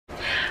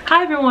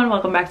Hi everyone,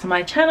 welcome back to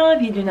my channel.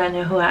 If you do not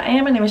know who I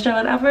am, my name is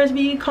Charlotte Alvarez,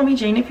 but you can call me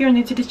Jane. If you're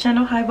new to this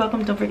channel, hi,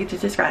 welcome. Don't forget to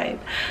subscribe.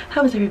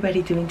 How is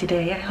everybody doing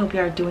today? I hope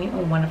you are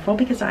doing wonderful,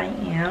 because I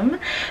am.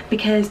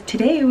 Because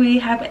today we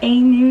have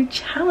a new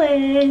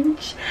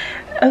challenge.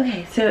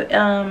 Okay, so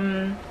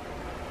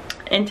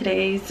in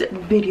today's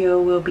video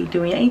we'll be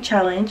doing a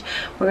challenge.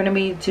 We're gonna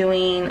be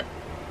doing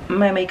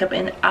my makeup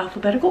in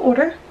alphabetical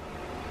order.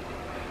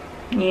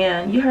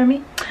 Yeah, you heard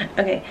me.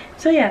 Okay,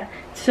 so yeah,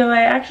 so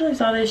I actually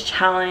saw this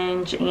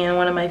challenge and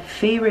one of my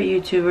favorite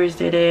YouTubers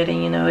did it,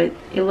 and you know, it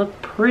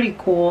looked pretty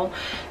cool,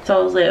 so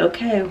I was like,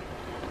 okay,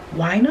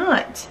 why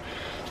not?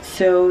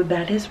 So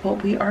that is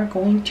what we are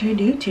going to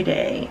do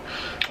today.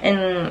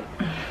 And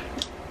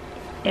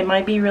it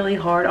might be really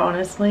hard,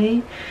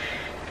 honestly,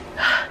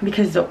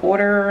 because the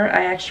order,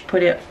 I actually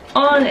put it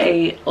on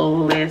a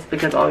list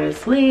because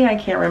obviously I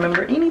can't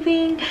remember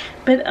anything.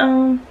 But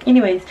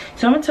anyways,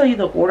 so I'm gonna tell you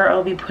the order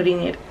I'll be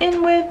putting it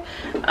in with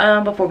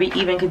before we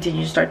even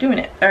continue to start doing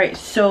it. All right,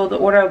 so the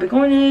order I'll be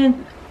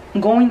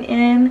going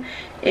in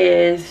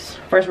is,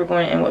 first we're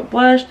going in with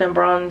blush, then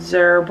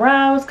bronzer,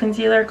 brows,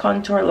 concealer,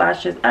 contour,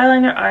 lashes,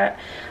 eyeliner,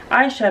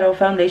 eyeshadow,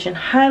 foundation,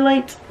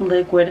 highlight,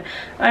 liquid,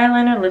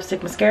 eyeliner,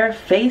 lipstick, mascara,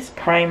 face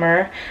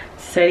primer,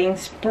 setting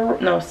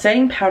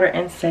powder,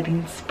 and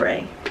setting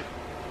spray.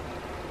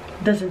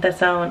 Doesn't that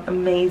sound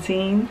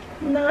amazing?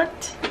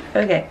 Not?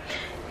 Okay,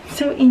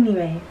 so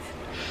anyways,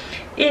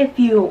 if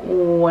you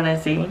want to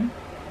see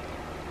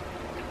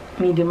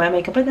me do my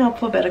makeup in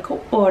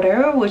alphabetical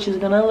order, which is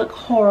gonna look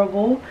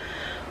horrible,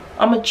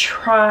 I'm gonna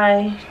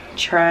try,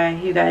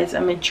 you guys,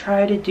 I'm gonna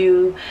try to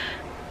do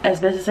as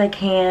best as I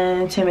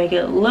can to make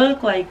it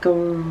look like a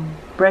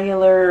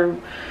regular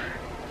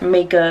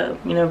makeup,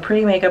 you know,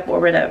 pretty makeup or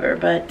whatever.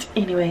 But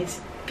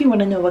anyways, if you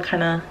want to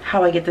know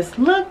how I get this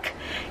look,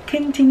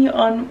 continue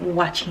on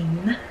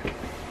watching.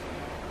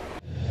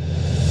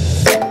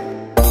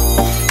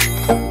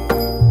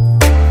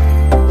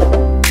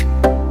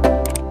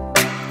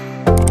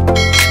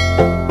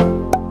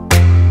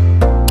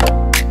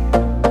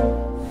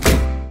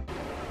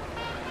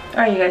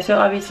 Alright, you guys, so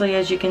obviously,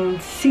 as you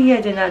can see,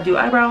 I did not do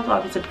eyebrows,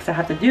 obviously, because I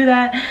have to do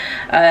that,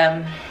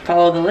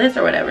 follow the list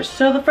or whatever.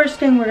 So the first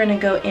thing we're gonna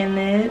go in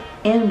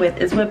with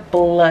is with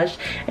blush,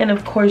 and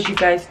of course, you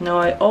guys know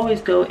I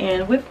always go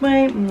in with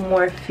my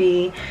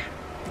Morphe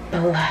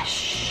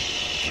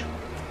blush.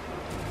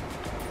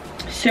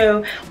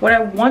 So what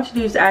I want to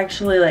do is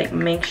actually like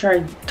make sure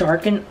I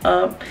darken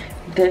up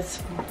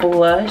this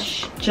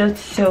blush, just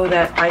so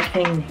that I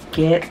can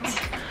get,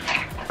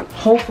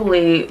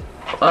 hopefully,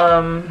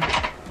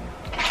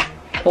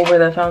 over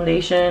the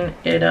foundation,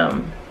 it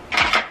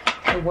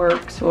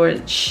works, or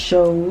it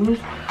shows.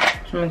 So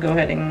I'm gonna go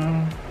ahead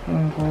and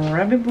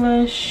grab a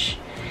blush,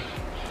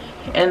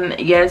 and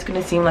yeah, it's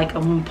gonna seem like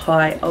I'm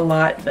apply a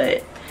lot,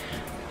 but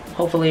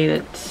hopefully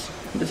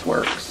this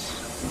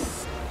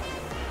works.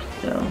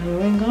 So here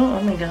we go.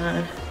 Oh my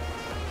god,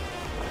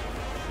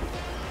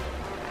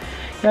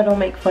 y'all don't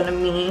make fun of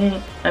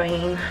me. I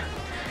mean,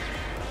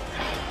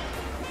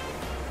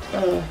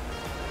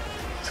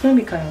 it's gonna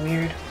be kind of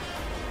weird.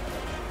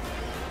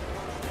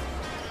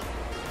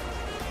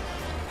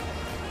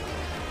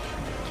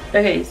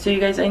 Okay, so you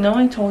guys, I know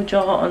I told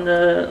y'all on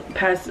the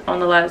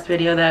last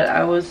video that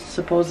I was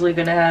supposedly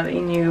gonna have a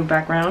new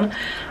background.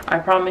 I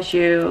promise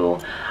you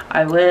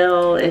I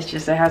will. It's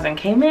just it hasn't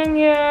came in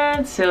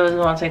yet, so it's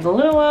gonna take a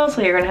little while,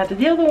 so you're gonna have to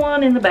deal with the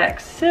one in the back.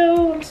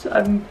 So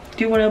I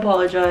do want to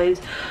apologize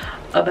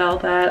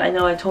about that. I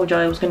know I told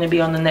y'all it was gonna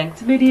be on the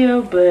next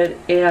video, but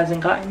it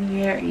hasn't gotten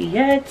here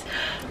yet,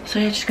 so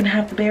you're just gonna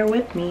have to bear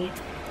with me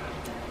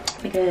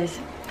because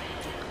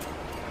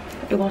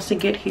it wants to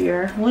get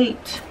here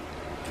late.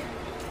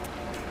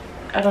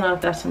 I don't know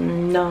if that's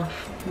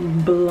enough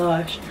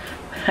blush.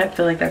 I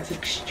feel like that's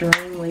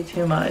extremely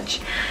too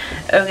much.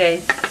 Okay,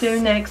 so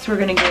next we're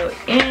gonna go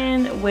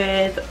in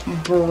with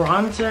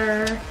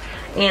bronzer.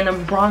 And the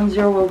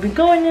bronzer we'll be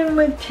going in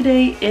with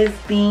today is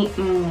the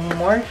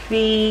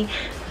Morphe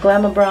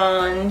Glamour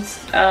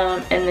Bronze.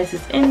 And this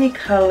is in the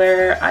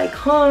color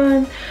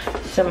Icon.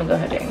 So I'm gonna go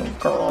ahead and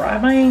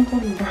grab my ankle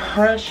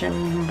brush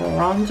and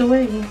bronze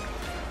away.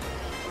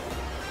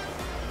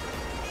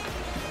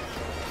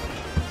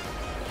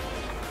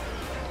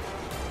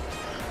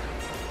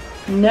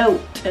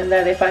 Note and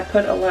that if I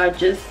put a lot,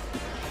 just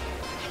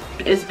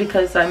is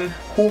because I'm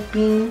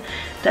hoping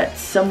that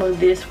some of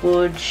this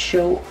would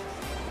show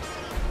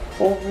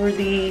over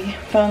the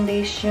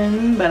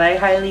foundation, but I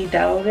highly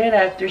doubt it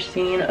after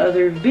seeing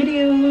other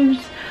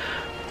videos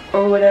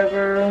or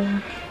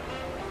whatever.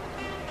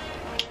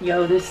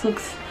 Yo, this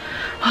looks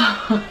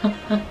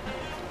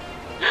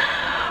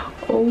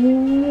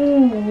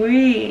oh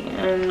wait,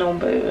 no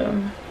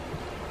baby.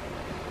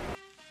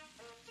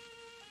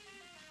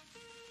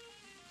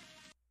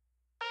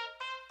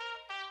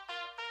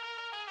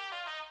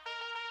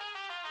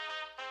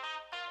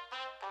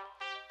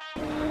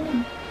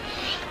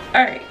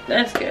 Alright,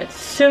 that's good.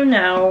 So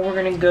now we're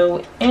gonna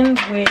go in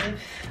with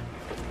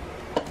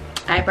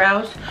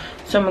eyebrows.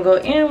 So I'm gonna go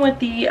in with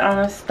the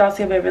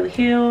Anastasia Beverly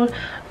Hills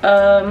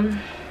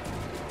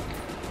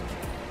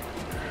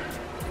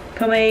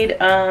pomade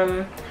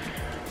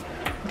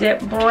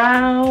dip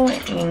brow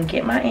and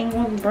get my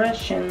angled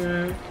brush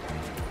and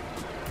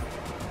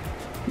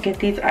get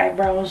these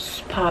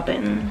eyebrows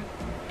popping.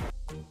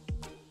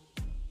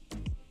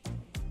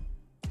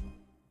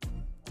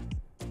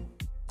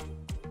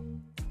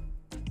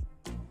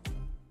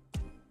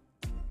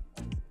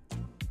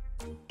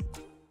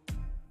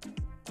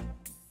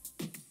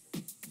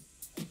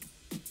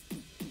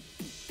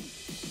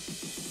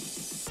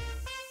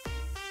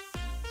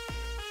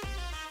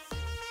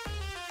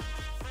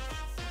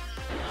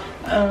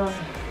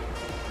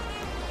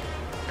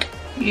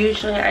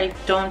 Usually I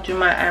don't do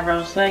my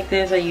eyebrows like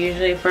this. I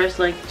usually first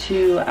like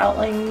to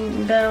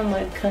outline them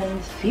with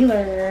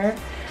concealer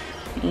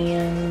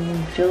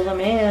and fill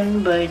them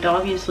in, but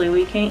obviously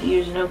we can't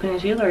use no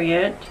concealer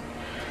yet.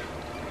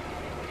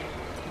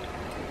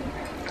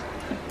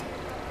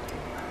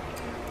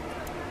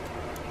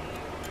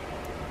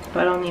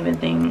 But I don't even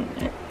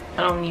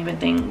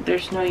think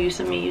there's no use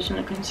of me using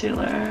a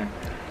concealer.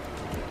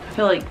 I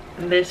feel like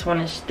this one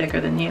is thicker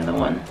than the other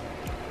one.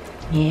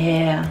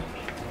 Yeah,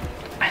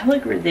 I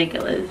look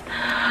ridiculous.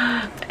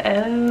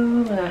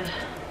 Oh,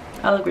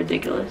 I look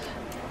ridiculous,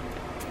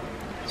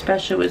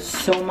 especially with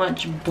so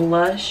much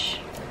blush.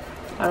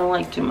 I don't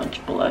like too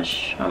much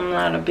blush. I'm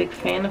not a big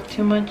fan of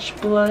too much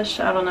blush.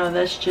 I don't know,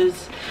 that's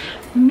just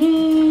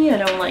me. I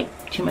don't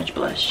like too much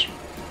blush.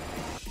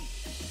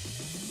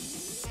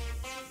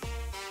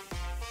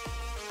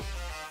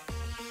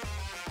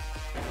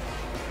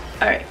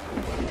 Alright,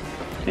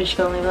 we're just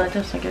gonna leave it like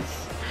this, I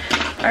guess.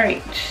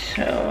 Alright,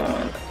 so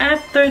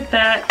after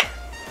that,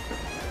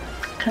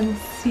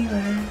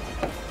 concealer.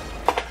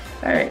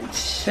 Alright,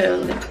 so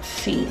let's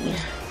see.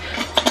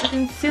 The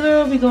concealer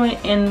we'll be going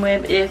in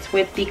with is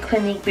with the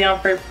Clinique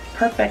Beyond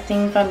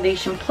Perfecting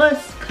Foundation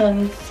Plus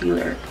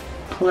Concealer.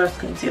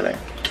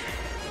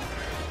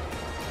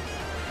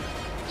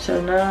 So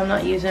now I'm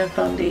not using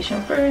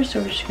foundation first,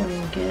 so we're just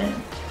gonna get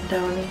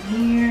down in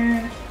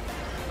here.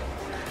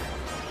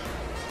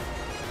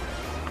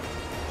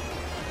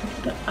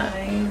 The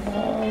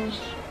eyeballs.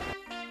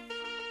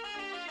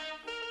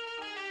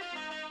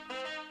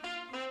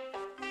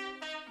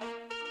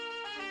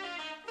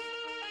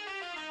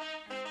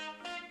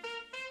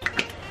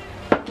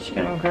 Just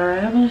gonna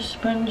grab a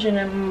sponge and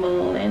then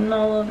blend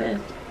all of it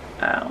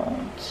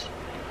out.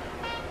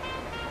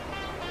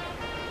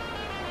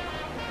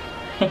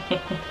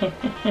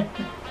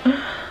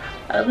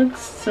 That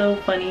looks so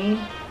funny.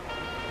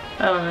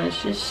 I don't know,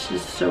 it's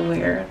just so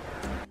weird.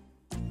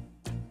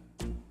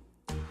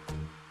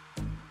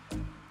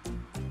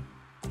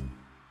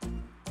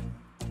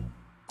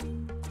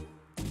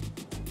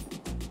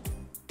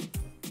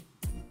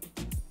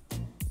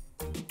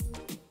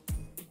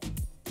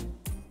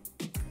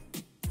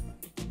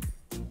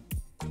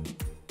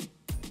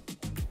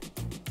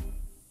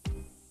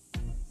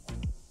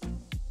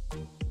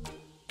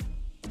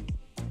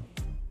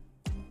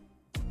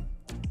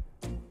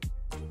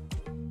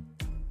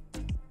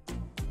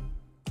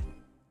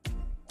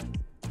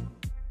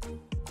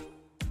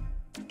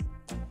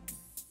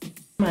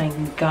 My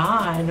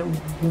god,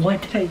 what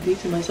did I do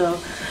to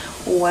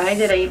myself? Why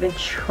did I even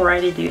try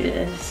to do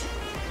this?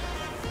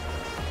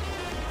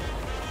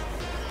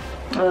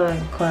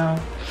 Oh, clown.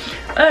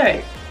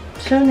 Alright,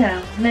 so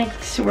now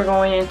next we're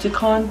going into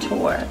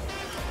contour.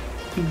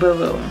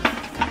 Boom.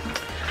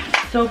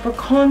 So for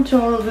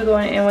contour, we'll be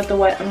going in with the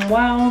Wet n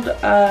Wild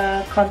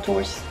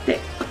contour stick.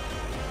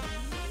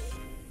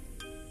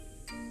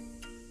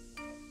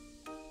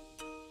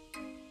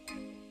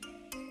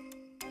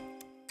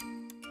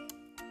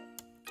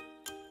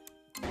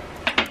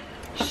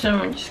 So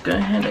I'm just going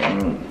ahead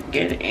and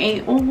get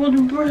a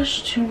old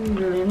brush to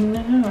blend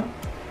it out.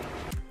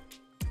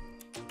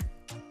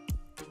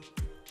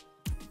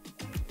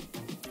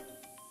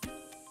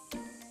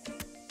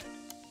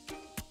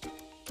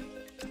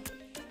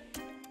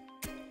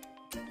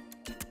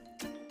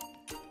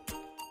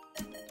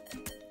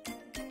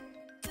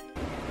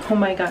 Oh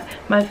my god,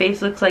 my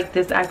face looks like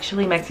this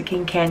actually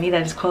Mexican candy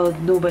that is called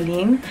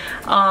Maybelline.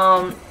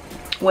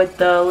 With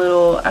the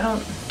little, I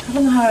don't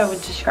know how I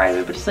would describe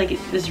it, but it's like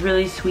this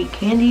really sweet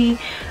candy.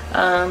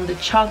 The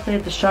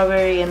chocolate, the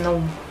strawberry, and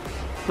the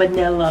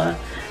vanilla.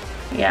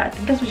 Yeah, I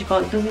think that's what you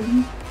call it.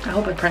 I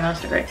hope I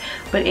pronounced it right.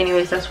 But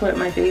anyways, that's what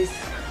my face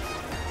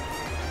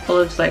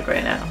looks like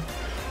right now.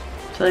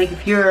 So like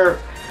if you're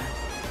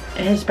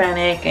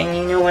Hispanic and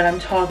you know what I'm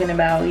talking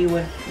about, you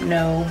would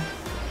know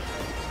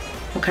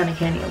what kind of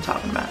candy I'm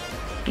talking about.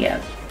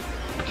 Yeah.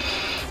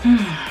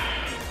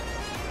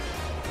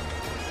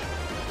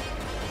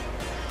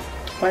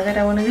 Why did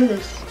I want to do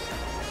this?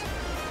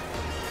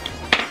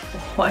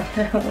 Why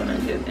did I want to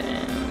do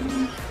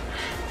this?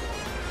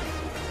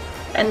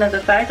 And the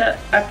fact that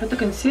I put the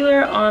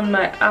concealer on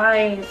my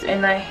eyes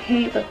and I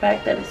hate the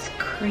fact that it's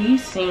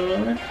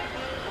creasing.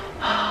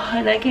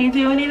 And I can't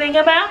do anything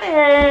about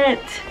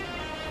it.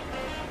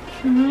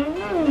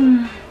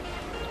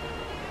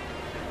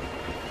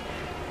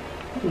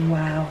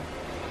 Wow.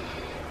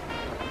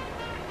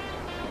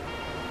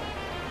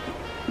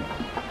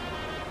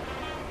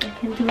 I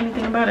can't do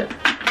anything about it.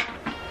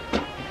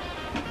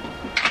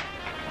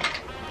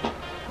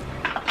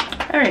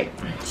 All right,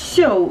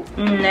 so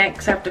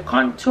next after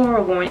contour,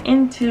 we're going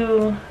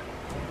into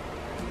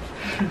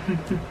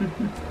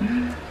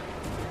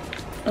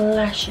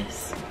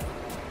lashes.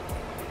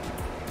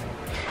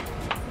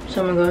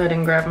 So I'm gonna go ahead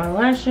and grab my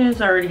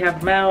lashes. I already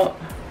have them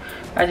out.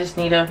 I just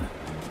need to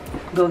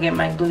go get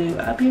my glue.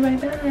 I'll be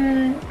right back.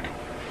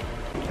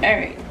 All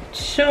right,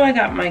 so I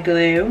got my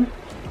glue.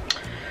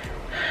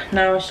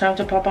 Now it's time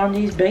to pop on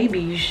these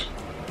babies.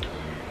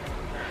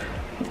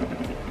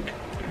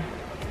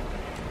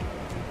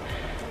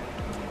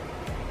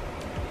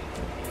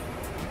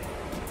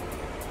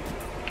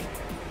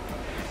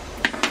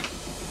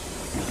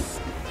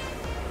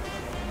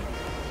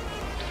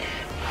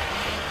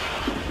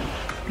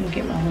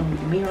 Get my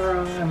little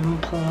mirror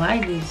and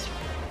apply these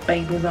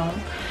babies on.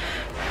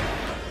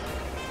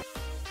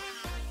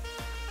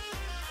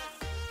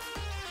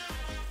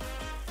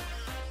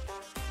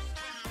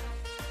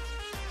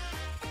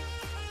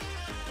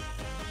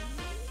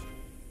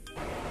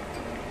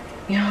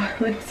 Yo,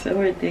 it looks so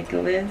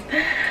ridiculous.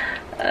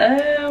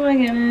 Oh my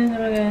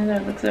goodness,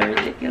 that looks so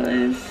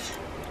ridiculous.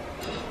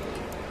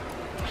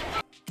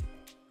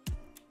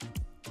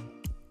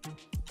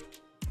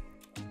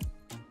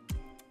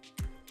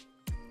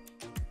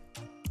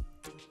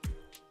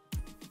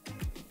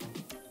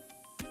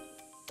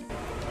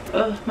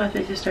 Oh, my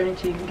face is starting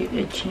to get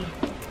itchy.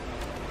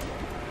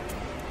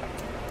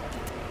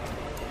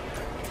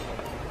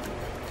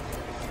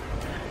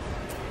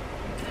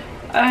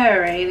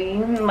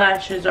 Alrighty,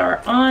 lashes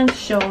are on.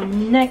 So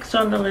next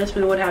on the list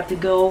we would have to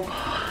go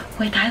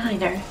with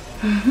eyeliner.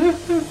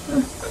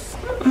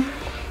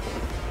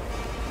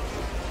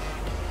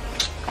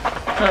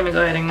 Let me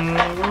go ahead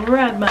and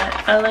grab my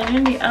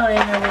eyeliner. The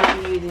eyeliner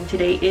we'll be using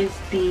today is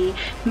the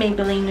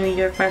Maybelline New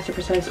York Master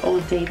Precise All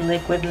Day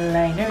Liquid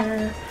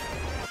Liner.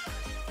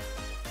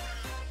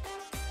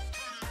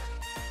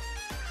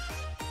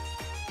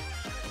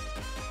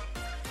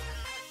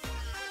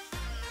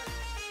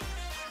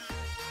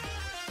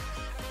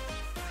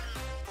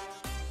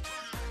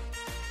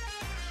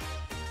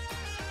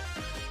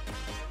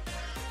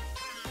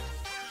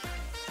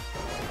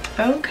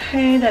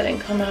 Okay, that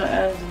didn't come out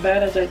as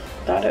bad as I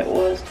thought it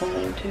was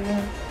going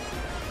to.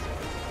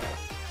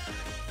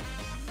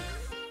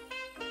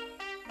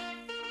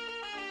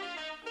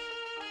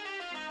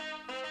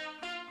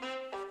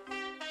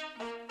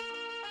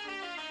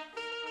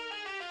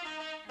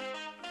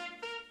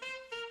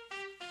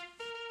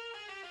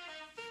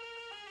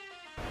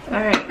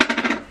 Alright,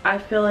 I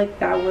feel like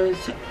that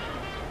was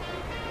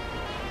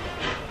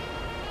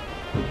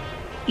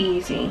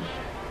easy.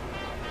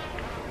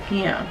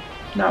 Yeah.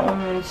 That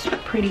one was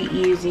pretty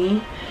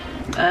easy.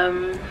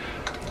 Gotta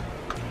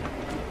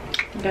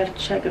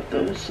check if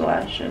those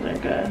lashes are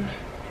good.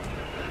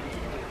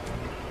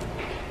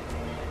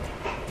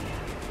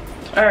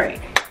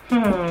 Alright.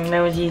 That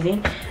was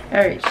easy.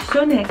 Alright,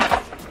 so next,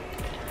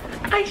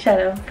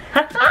 eyeshadow.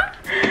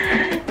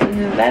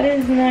 That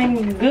is not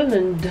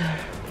good.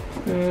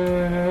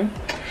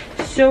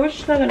 So we're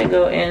just not gonna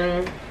go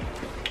in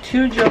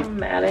too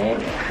dramatic.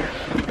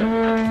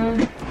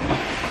 Let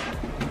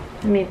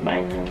me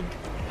find them.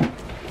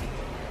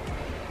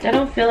 I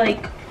don't feel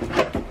like,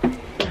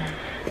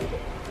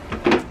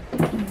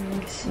 let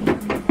me see.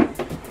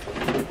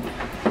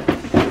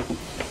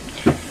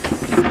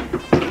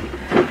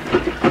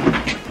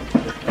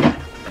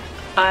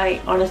 I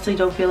honestly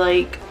don't feel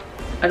like,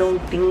 I don't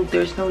think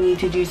there's no need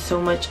to do so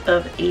much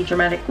of a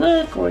dramatic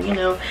look, or you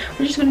know,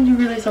 we're just gonna do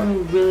really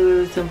something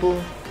really simple,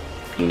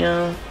 you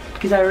know,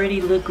 because I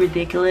already look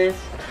ridiculous.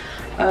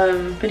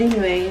 But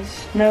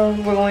anyways, now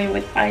we're going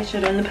with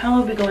eyeshadow, and the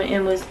palette we're going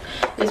in is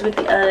with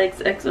the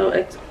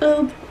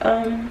xoxo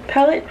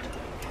palette.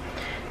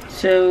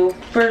 So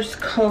first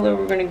color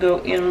we're gonna go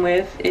in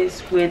with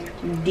is with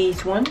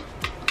this one.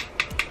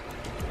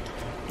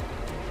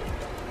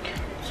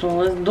 So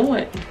let's do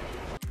it.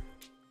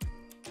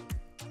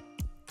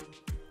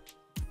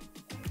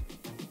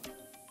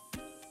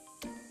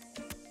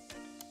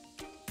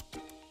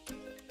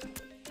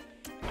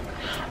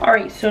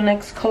 Alright, so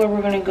next color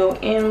we're going to go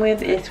in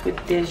with is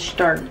with this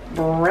dark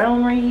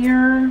brown right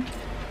here.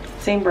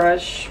 Same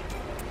brush.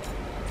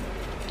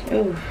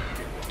 Ooh,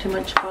 too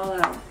much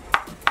fallout.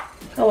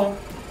 Oh well.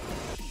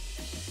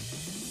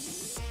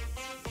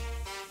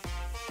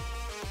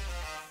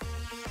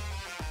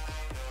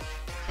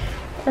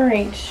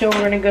 Alright, so we're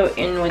going to go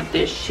in with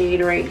this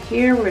shade right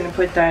here. We're going to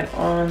put that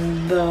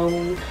on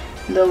those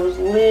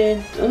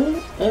lids.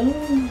 Ooh.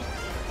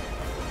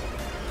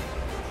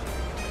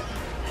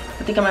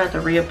 I think I'm gonna have to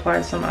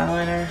reapply some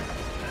eyeliner.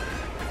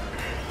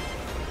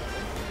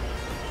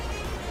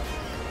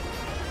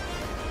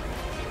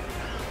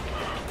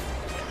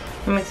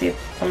 Let me see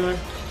if I'm gonna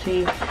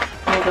see.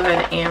 I'm gonna go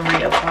ahead and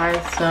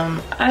reapply some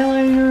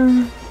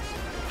eyeliner.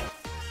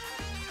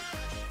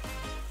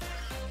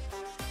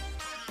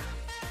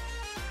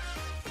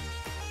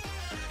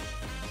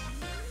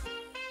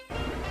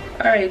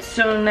 Alright,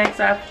 so next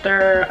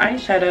after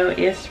eyeshadow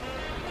is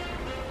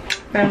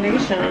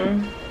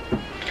foundation.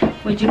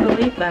 Would you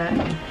believe that?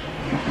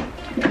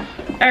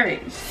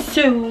 Alright,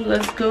 so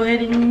let's go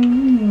ahead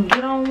and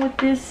get on with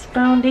this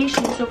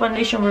foundation. So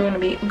foundation, we're going to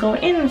be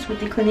going in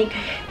with the Clinique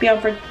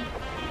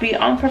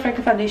Beyond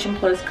Perfecting Foundation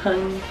Plus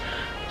Concealer.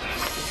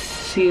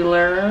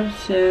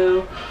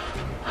 So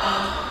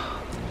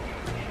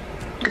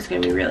it's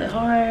going to be really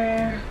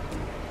hard.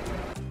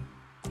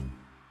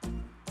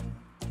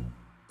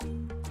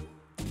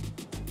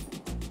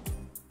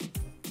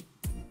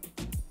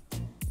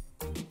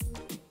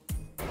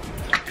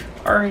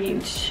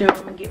 Alright, so I'm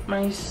gonna get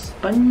my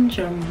sponge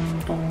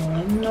and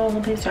blend all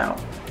this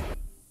out.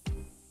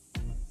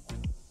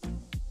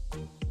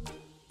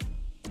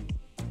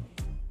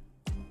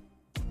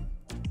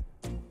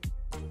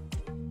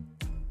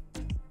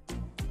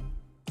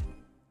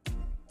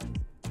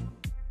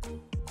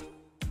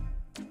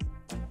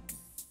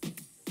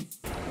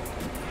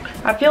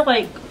 I feel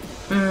like,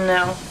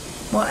 no,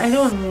 well, I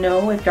don't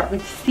know if y'all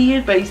could see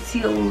it, but I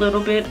see a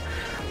little bit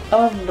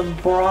of the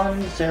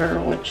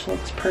bronzer, which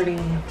looks pretty.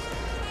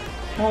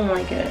 I don't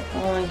like it.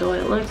 I don't like the way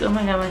it looks. Oh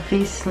my god, my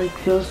face like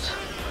feels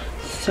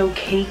so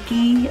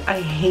cakey. I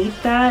hate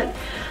that.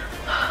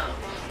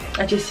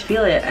 I just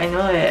feel it. I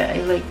know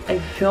it. I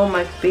feel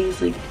my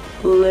face like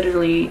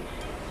literally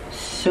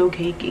so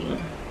cakey.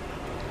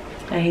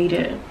 I hate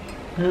it.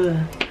 Ugh.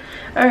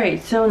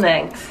 Alright, so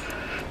next.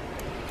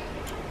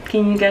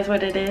 Can you guess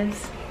what it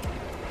is?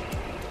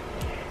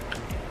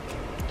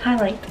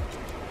 Highlight.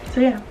 So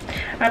yeah,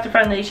 after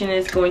foundation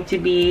is going to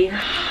be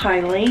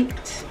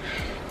highlight.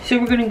 So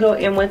we're gonna go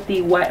in with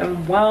the Wet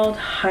n Wild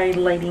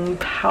highlighting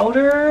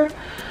powder.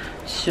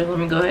 So let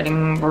me go ahead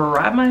and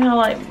grab my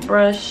highlight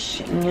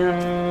brush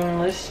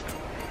and let's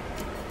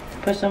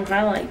put some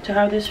highlight to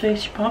have this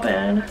face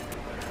poppin'.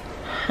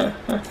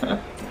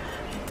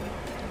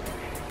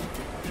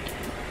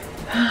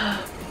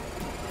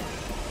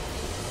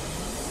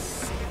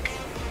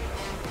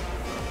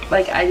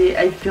 Like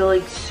I feel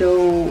like so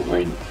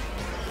like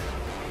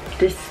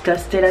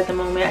disgusted at the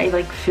moment. I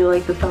like feel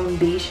like the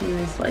foundation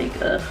is like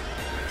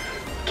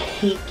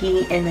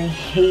cakey, and I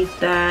hate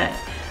that.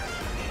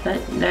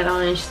 That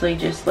honestly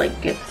just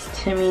like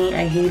gets to me.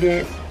 I hate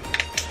it.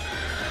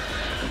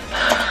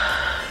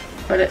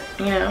 But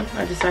you know,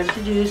 I decided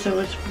to do this, so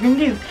what's we're gonna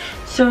do.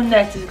 So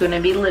next is gonna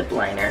be lip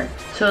liner.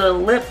 So the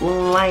lip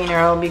liner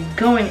I'll be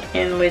going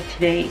in with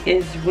today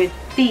is with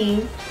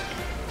the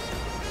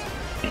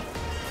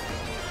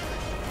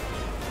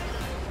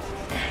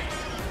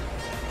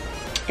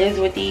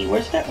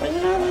where's that?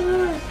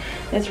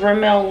 It's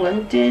Rimmel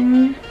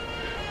London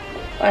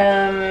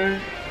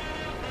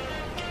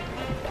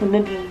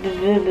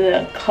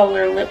the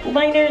color lip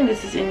liner, and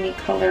this is in the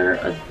color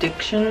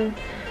Addiction.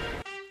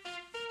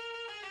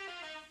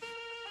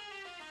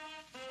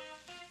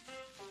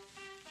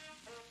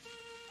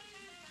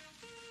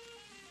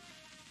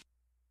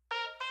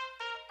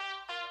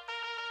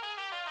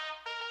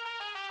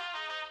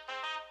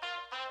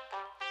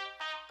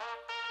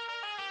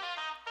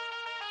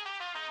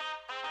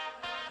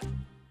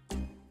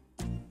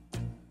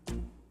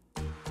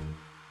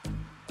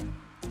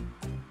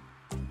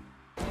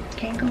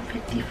 Can't go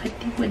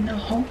 50-50 with no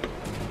hope.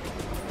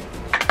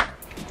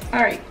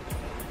 Alright,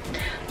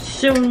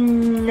 so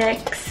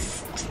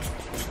next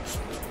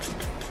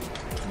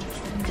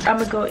I'm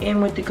gonna go in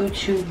with the Go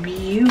To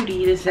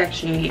Beauty. This is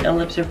actually a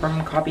lipstick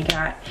from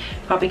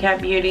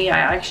Copycat Beauty. I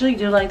actually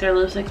do like their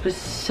lipsticks, but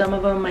some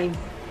of them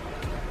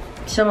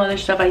some other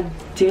stuff I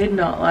did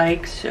not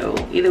like. So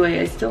either way,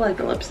 I still like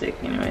the lipstick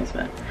anyways,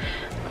 but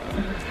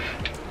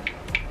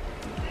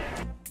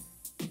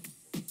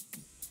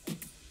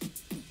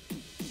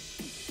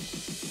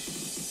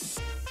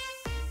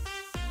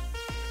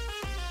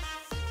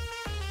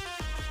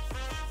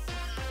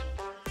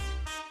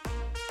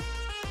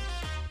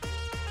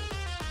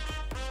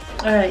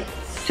alright,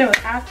 so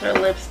after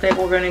lipstick,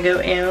 we're going to go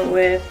in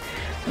with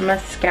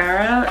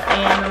mascara.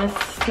 And the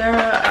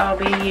mascara I'll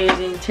be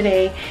using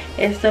today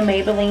is the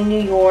Maybelline New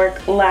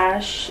York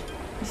Lash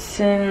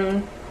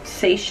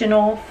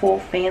Sensational Full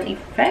Fan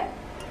Effect.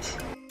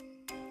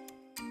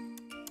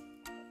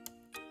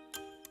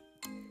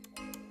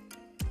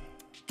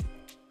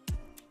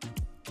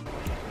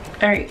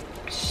 Alright,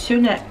 so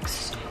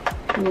next,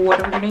 what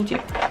are we going to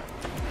do?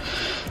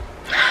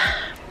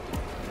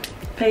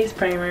 Face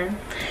primer.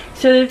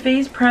 So the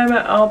face primer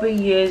I'll be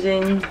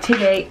using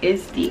today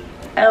is the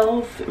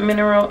e.l.f.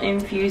 Mineral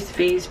Infused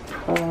Face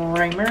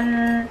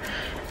Primer.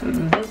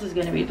 This is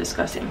going to be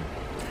disgusting,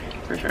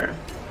 for sure.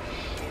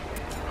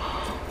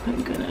 Oh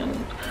my goodness.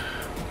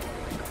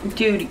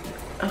 Dude.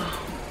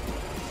 Oh.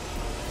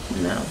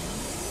 No.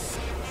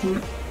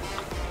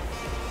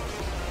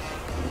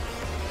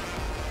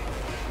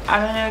 I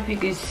don't know if you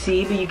can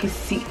see, but you can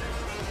see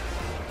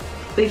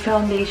the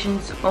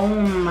foundations. Oh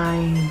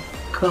my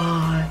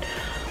god.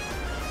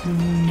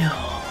 No.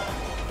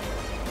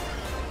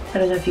 I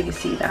don't know if you can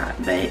see that,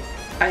 but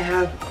I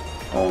have,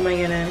 oh my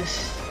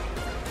goodness.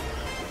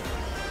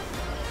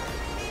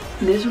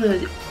 This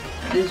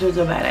was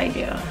a bad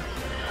idea,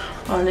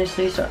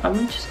 honestly. So I'm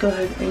gonna just go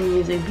ahead and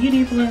use a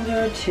beauty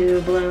blender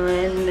to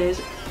blend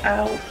this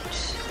out.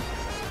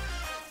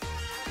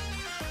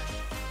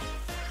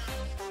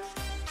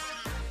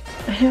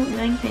 don't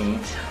like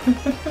this.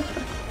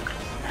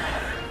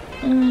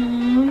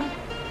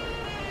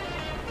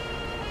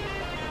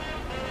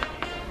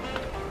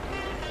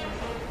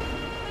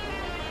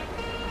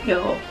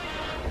 Yo.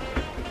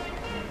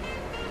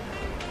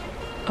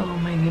 Oh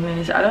my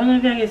goodness. I don't know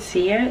if I can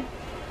see it,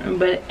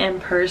 but in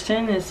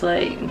person it's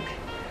like,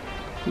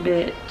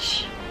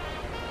 bitch,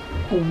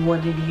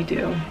 what did you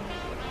do?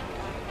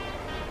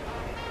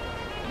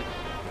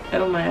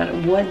 Oh my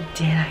god, what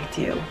did I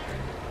do?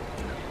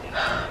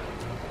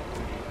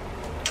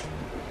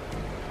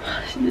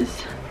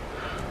 Just,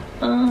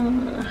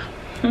 I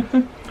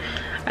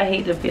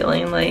hate the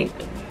feeling, like,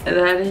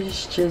 that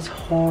is just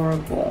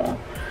horrible.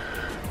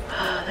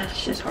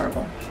 That's just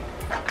horrible.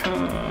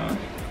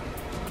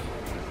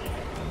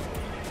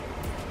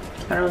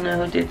 I don't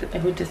know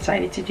who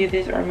decided to do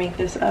this or make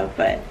this up,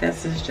 but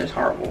this is just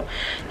horrible.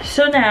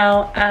 So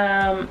now,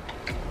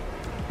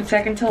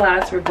 second to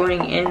last, we're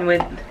going in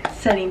with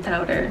setting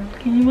powder.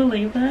 Can you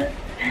believe that?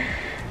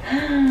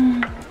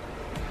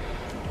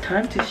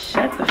 Time to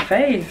set the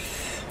face.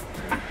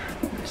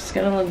 It's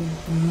gonna look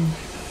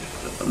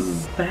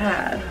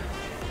bad.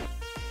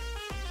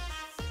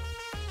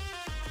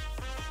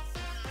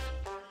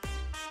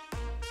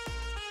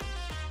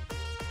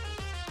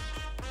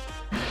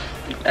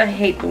 I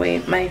hate the way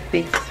my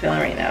face is feeling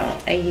right now.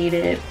 I hate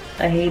it.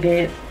 I hate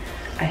it.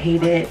 I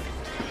hate it.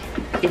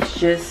 It's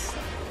just,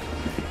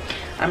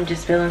 I'm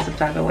just feeling some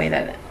type of way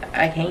that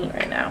I can't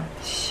right now.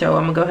 So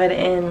I'm gonna go ahead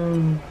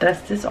and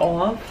dust this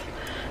off.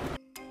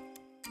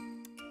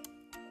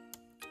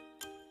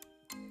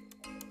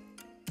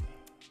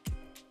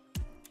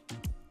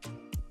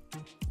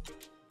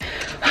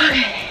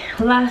 Okay,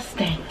 last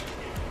thing.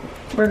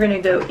 We're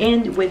gonna go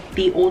in with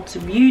the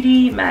Ulta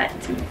Beauty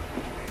Matte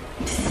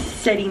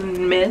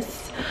Setting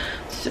Mist.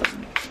 So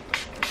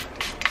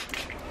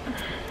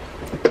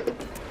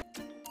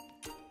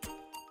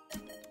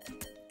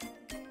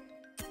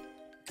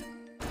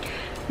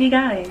you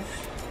guys,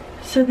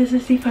 so this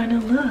is the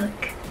final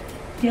look.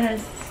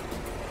 Yes.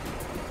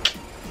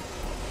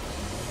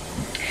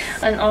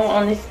 In all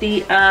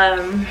honesty,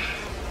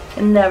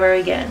 never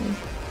again.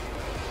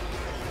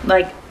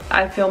 Like,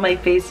 I feel my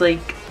face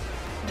like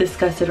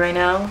disgusted right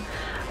now.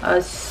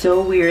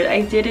 So weird.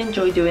 I did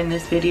enjoy doing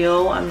this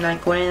video. I'm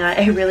not going to lie,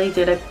 I really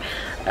did.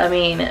 I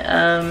mean,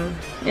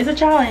 it's a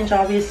challenge,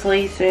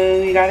 obviously, so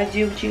you gotta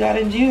do what you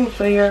gotta do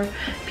for your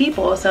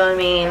people. So I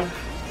mean,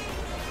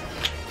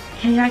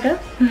 here I go.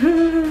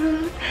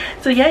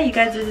 So yeah, you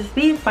guys, this is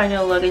the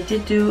final look. I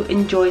did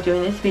enjoy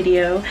doing this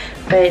video,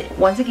 but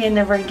once again,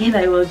 never again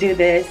I will do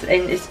this,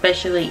 and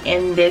especially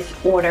in this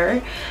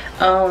order.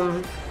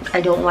 I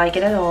don't like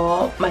it at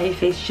all. My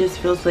face just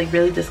feels like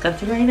really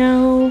disgusted right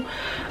now.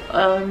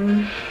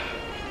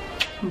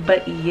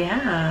 But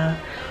yeah,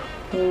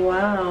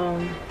 wow,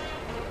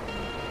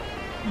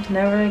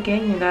 never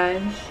again, you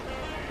guys.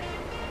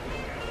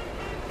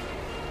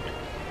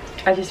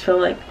 I just feel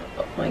like,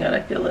 oh my god,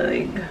 I feel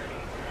like,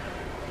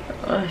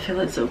 I feel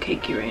it's so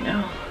cakey right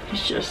now.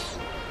 It's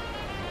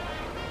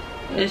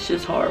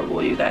just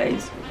horrible, you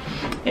guys.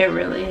 It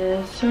really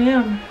is. So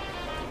yeah.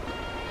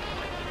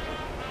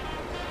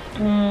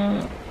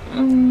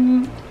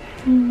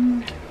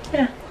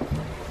 Yeah.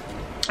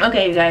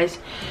 Okay, you guys,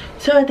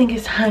 so I think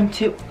it's time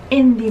to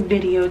end the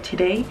video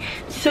today.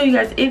 So you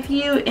guys, if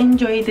you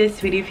enjoyed this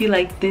video, if you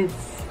like this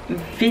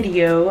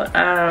video,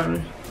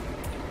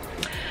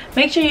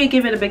 make sure you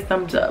give it a big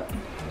thumbs up.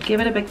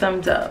 Give it a big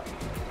thumbs up.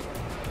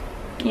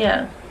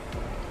 Yeah,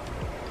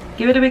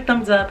 give it a big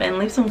thumbs up and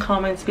leave some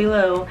comments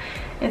below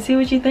and see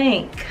what you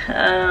think.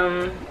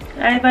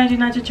 I advise you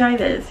not to try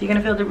this. You're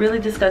gonna feel really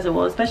disgusted.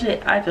 Well,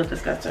 especially I feel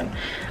disgusted.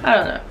 I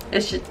don't know,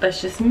 it's just,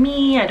 that's just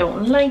me. I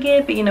don't like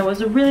it, but you know, it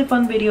was a really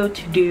fun video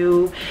to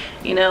do,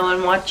 you know,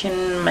 and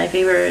watching my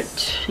favorite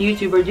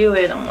YouTuber do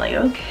it, I'm like,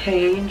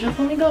 okay, just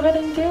let me go ahead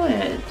and do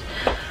it.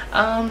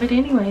 But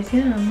anyways,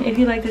 yeah, if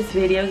you like this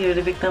video, give it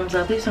a big thumbs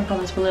up, leave some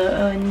comments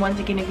below, and once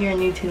again, if you're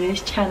new to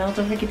this channel,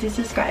 don't forget to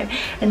subscribe,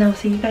 and I'll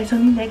see you guys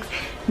on the next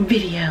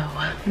video.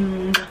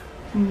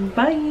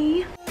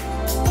 Bye.